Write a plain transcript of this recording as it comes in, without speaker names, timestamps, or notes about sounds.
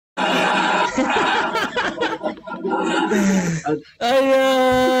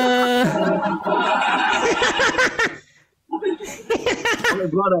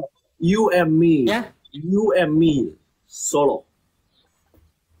Brother, you and me. Yeah. You and me. Solo.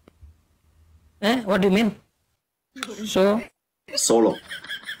 What do you mean? So? Solo.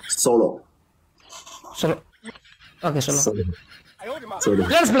 Solo. Okay, solo. Solo.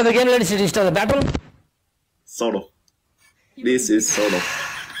 Let's play the game. Let's start the battle. Solo. This is solo.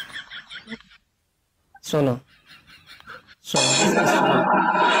 Solo.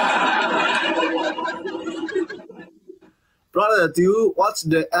 Brother, do you watch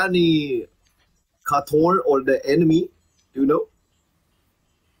any cartoon or the enemy? Do you know?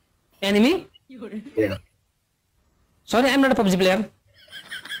 Enemy? Yeah. Sorry, I'm not a PUBG player.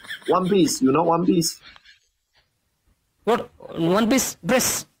 One Piece. You know One Piece? What? One Piece?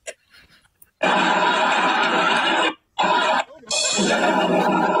 Press.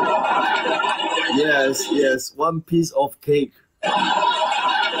 Yes. One piece of cake.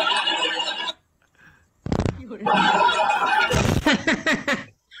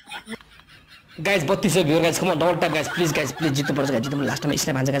 Guys, 32 viewer guys, come on, double tap guys, please जित्नु पर्छ guys, जित्नु last time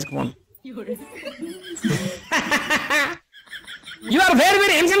snap हान्छ guys, come on. You are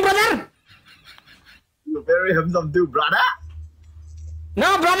very handsome brother. You're very handsome too, brother.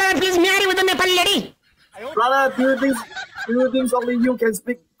 No brother, please marry with a Nepali lady. Brother, do you think only you can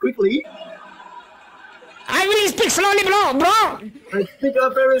speak quickly? I will speak slowly, bro. I speak a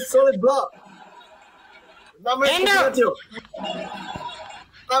very solid bro. And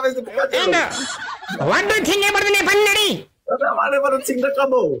what do you think about the Nepali lady? What do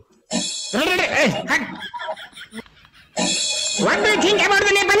you think about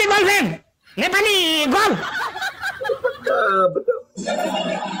the Nepali girlfriend? Nepali girl?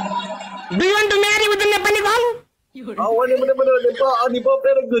 Do you want to marry with the Nepali girl? Oh, Nepal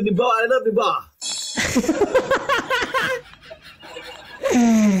very good. Nepal, I love Nepal.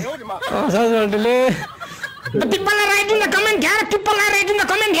 Oh, sorry. The people are writing the comment here.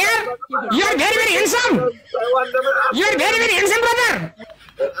 You are very handsome. You are very handsome, brother.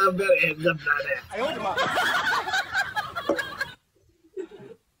 I'm very handsome, brother.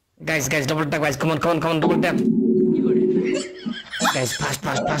 Guys, double tap, guys. Come on, double tap. Guys, fast.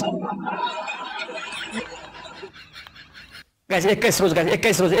 Guys,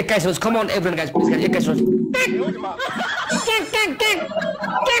 21 rows. Come on, everyone, guys, please, guys, 21 rows.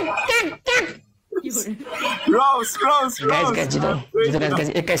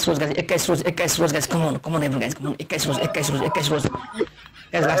 Guys, come on, everyone, guys, come on, 21 rows.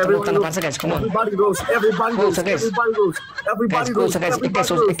 Guys, last time uttana parcha guys, come on. Everybody goes. Everybody goes. Guys, 21 rows, 21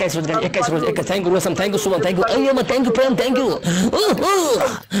 rows. Thank you, Rosam, thank you, Suman, thank you. Ayyama, thank you, Prem, thank you. Thank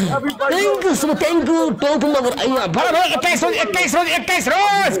you, Suman, thank you. Top number, ayyama. Bro, 21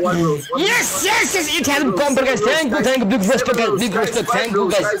 rows. Yes, it has come, guys. Thank you, big respect, guys, thank you,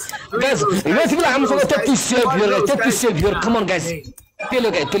 guys. Guys, let's go. I'm so 30 viewer, come on, guys. Pilo,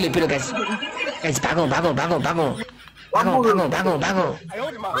 guys. Guys, bago.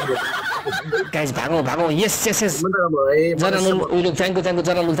 Guys, bago. Yes. Jaranul, thank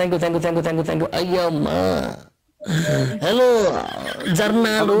you. Ayyama. Hello,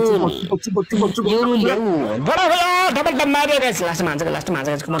 Jarnalul. You. Bro, double tap मार्यो guys. Last man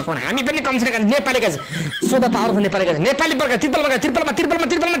guys. Come on. हामी पनि कम छैन Nepali guys. So the power of Nepali guys. Nepali वर्ग त्रिपलमा.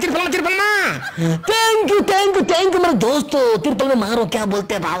 Thank you मेरे दोस्तों. Triple में मारो क्या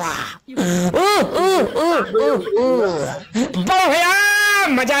बोलते हैं बाबा. बड़ो भैया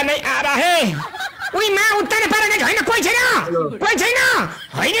मजा नहीं आ रहा है. उई मैं उत्तर पारेगा हैन कोही छैन.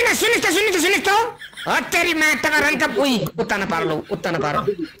 हैन न सुनिस् त. तेरी मैं तक रन कप उई उत्तर पारो.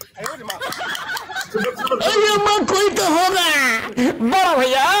 अरे कोई तो होगा. बड़ो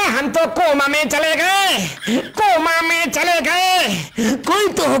भैया हम तो कोमा में चले गए. कोई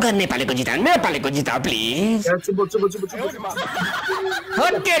तो होगा. नेपाली को जिता प्लीज. हो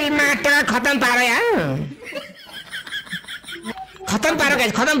तेरी मैं तक खत्म पारो यार. खत्म पारो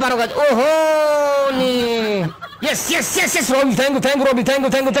गाइस. ओहो नि. Yes, Robbie, thank you, Robbie, thank you,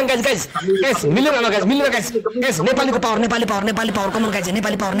 guys, million guys, Nepali power, come on, guys,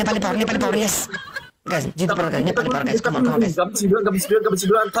 Nepali power, yes, guys, jitu power, guys, Nepali power, guys, come on, guys,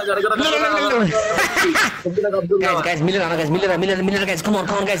 million, guys, come on,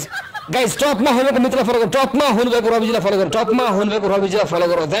 guys, top ma hone ko mitra follow garo, top ma hone ko Robbie ji la follow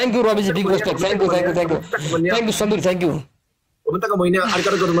garo, thank you, Robbie ji, big respect, thank you, Samir, thank you.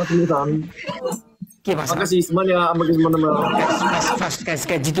 के भाषा makasih semuanya fast guys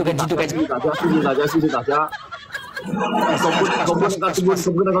jitu Come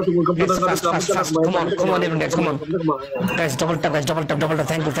on, everyone, guys, come on. Guys, double tap,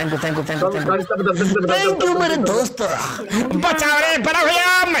 thank you. Thank you, मेरे दोस्त. बचाओ रे, बड़ा भैया,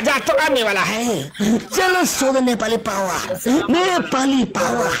 मजा तो आने वाला है. चलो सो दे नेपाली पावर.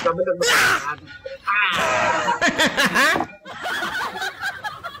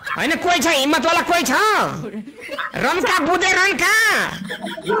 होइन कोही छ हिम्मत वाला कोही छ रनका बुदे रनका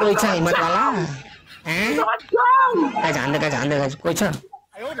कोही छ हिम्मत वाला झान्दै कोही छ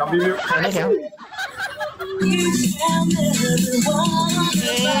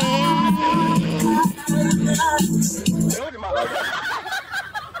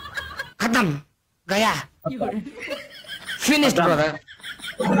खत्म गया finished brother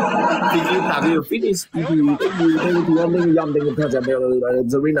Finish.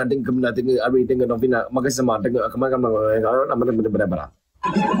 Zarina think everything of Vina Magasama Thank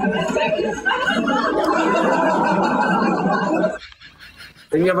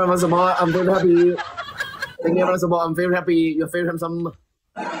you very much. I'm very happy. Thank you very much. I'm very happy. Your favorite some.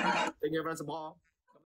 Thank you very much.